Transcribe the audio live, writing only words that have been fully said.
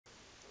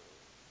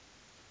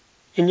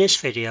In this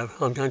video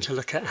I'm going to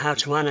look at how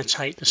to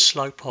annotate the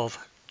slope of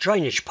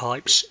drainage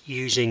pipes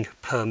using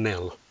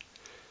Permille.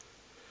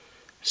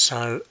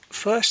 So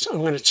first I'm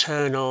going to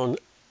turn on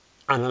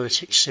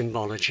analytic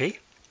symbology,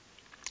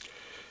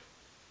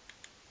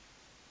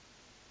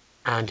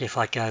 and if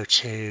I go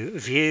to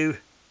View,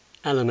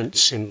 Element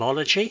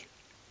Symbology,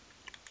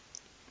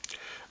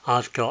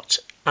 I've got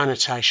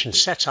annotation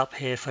set up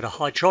here for the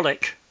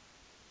hydraulic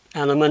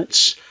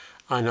elements,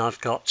 and I've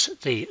got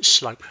the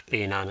slope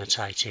being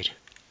annotated.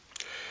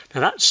 Now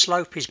that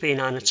slope is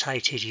being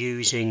annotated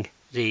using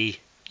the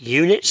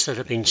units that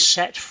have been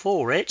set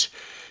for it.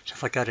 So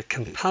if I go to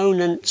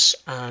Components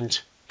and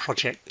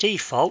Project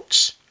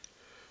Defaults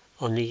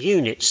on the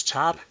Units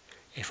tab,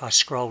 if I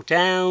scroll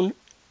down,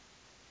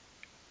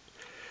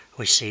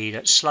 we see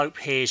that slope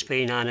here is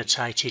being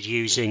annotated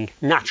using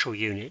natural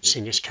units,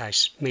 in this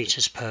case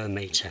meters per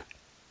meter.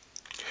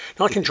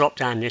 Now I can drop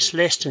down this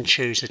list and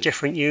choose a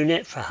different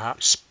unit,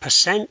 perhaps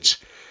percent,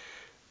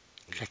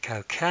 click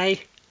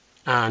OK,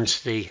 and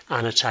the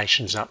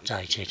annotation's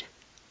updated.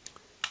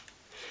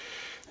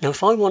 Now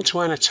if I want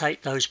to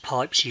annotate those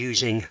pipes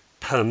using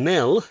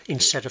Permille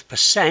instead of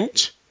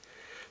percent,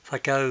 if I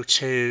go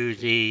to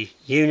the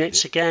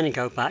units again and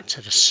go back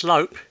to the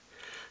slope,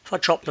 if I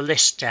drop the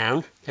list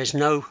down, there's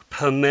no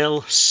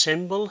Permille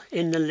symbol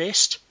in the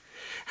list.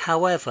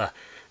 However,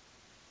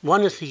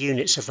 one of the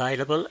units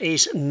available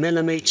is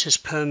millimeters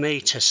per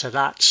meter, so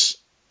that's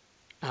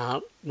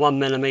 1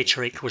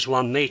 millimeter equals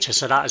 1 meter,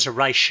 so that is a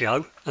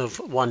ratio of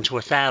 1 to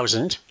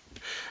 1,000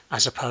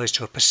 as opposed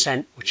to a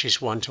percent, which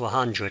is 1 to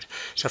 100.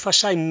 So if I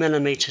say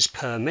millimeters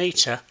per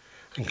meter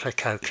and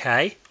click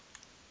OK,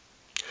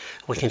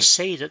 we can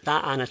see that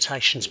that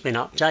annotation's been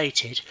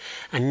updated,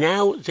 and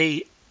now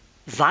the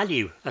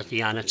value of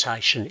the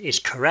annotation is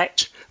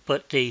correct,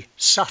 but the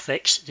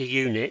suffix, the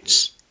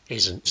units,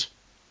 isn't.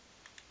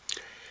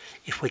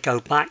 If we go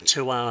back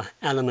to our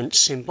element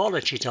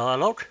symbology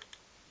dialog,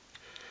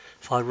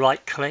 if I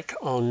right click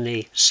on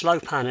the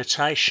slope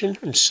annotation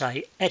and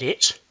say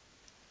edit,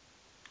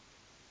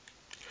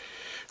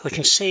 we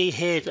can see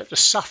here that the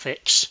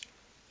suffix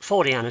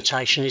for the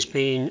annotation is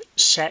being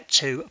set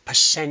to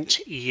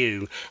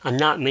 %u, and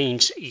that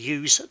means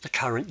use the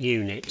current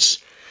units.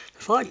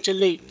 If I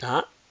delete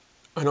that,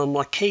 and on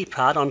my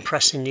keypad I'm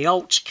pressing the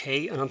Alt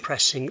key and I'm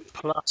pressing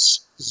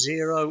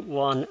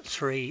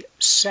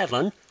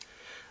 +0137,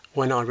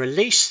 when I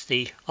release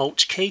the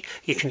Alt key,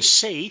 you can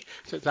see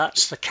that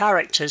that's the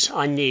characters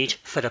I need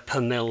for the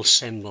Permille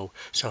symbol.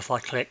 So if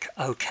I click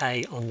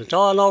OK on the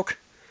dialog,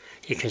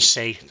 you can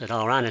see that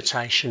our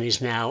annotation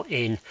is now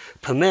in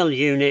Permille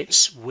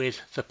units with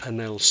the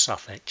Permille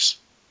suffix.